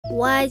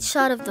wide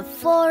shot of the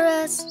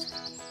forest,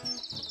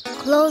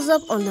 close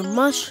up on the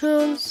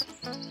mushrooms.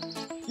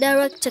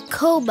 Director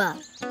Koba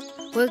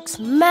works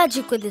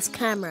magic with his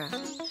camera,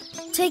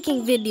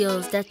 taking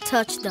videos that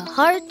touch the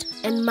heart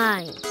and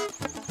mind.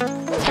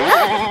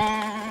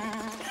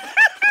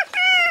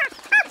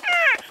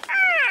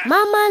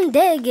 Mama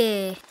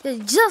Ndege, you're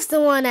just the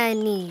one I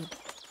need.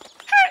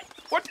 Hey,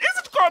 what is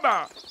it,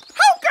 Koba?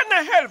 How can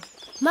I help?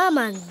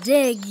 Mama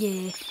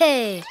Ndege,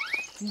 hey,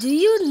 do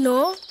you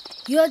know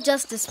you're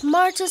just the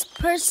smartest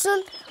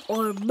person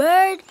or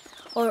bird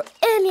or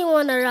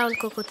anyone around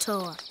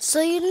Kokotoa?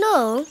 So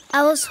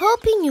I was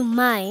hoping you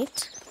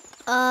might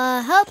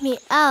help me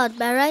out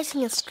by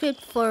writing a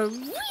script for a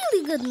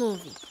really good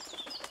movie.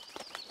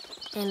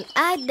 And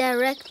I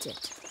direct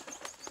it.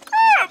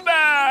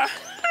 Koba!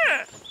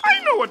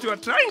 I know what you are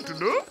trying to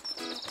do.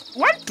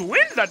 Want to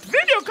win that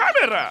video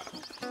camera.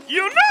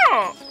 You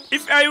know,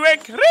 if I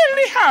work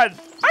really hard,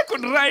 I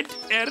could write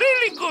a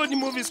really good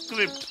movie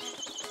script.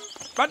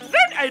 But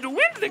then I'd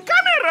win the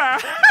camera.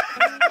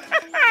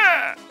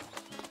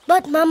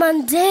 But Mama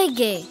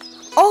Ndege,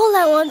 all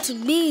I want to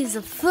be is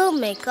a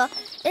filmmaker,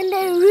 and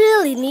I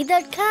really need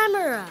that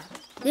camera.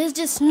 There's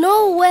just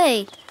no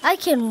way I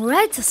can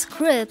write a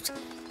script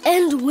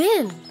and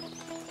win.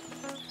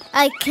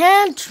 I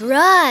can't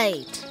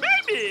write.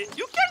 Baby,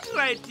 you can't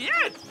write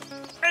yet.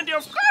 And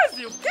of course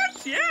you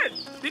can't yet,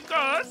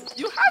 because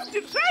you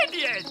haven't tried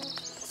yet.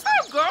 So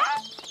go,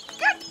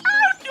 get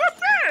out your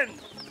pen.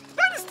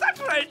 Then start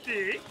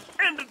writing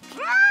and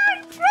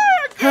try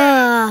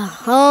again.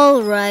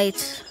 All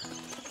right.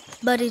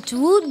 But it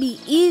would be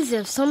easier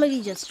if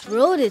somebody just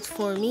wrote it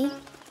for me.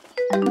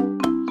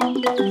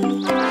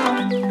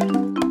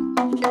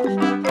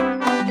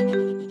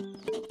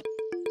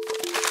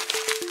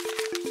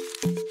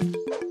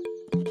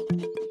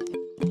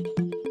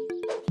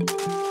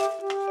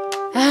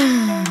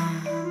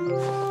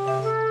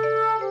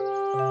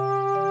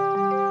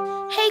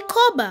 Hey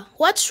Koba,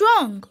 what's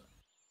wrong?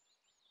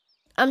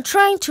 I'm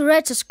trying to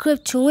write a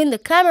script to win the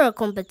camera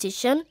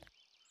competition,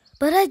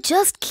 but I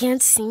just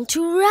can't seem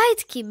to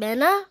write,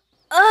 Kibena.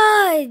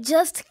 I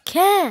just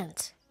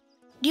can't.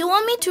 Do you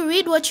want me to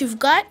read what you've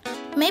got?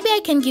 Maybe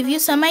I can give you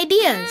some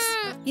ideas.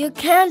 You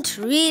can't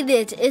read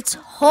it. It's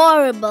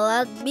horrible.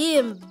 I'd be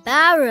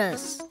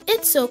embarrassed.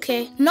 It's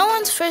okay. No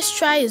one's first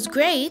try is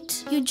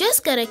great. You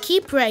just gotta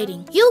keep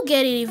writing. You'll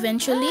get it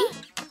eventually.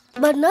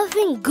 But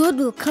nothing good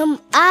will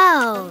come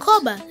out.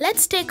 Koba,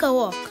 let's take a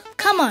walk.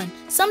 Come on.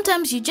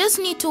 Sometimes you just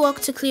need to walk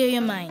to clear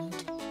your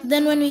mind.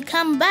 Then when we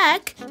come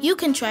back, you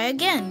can try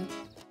again.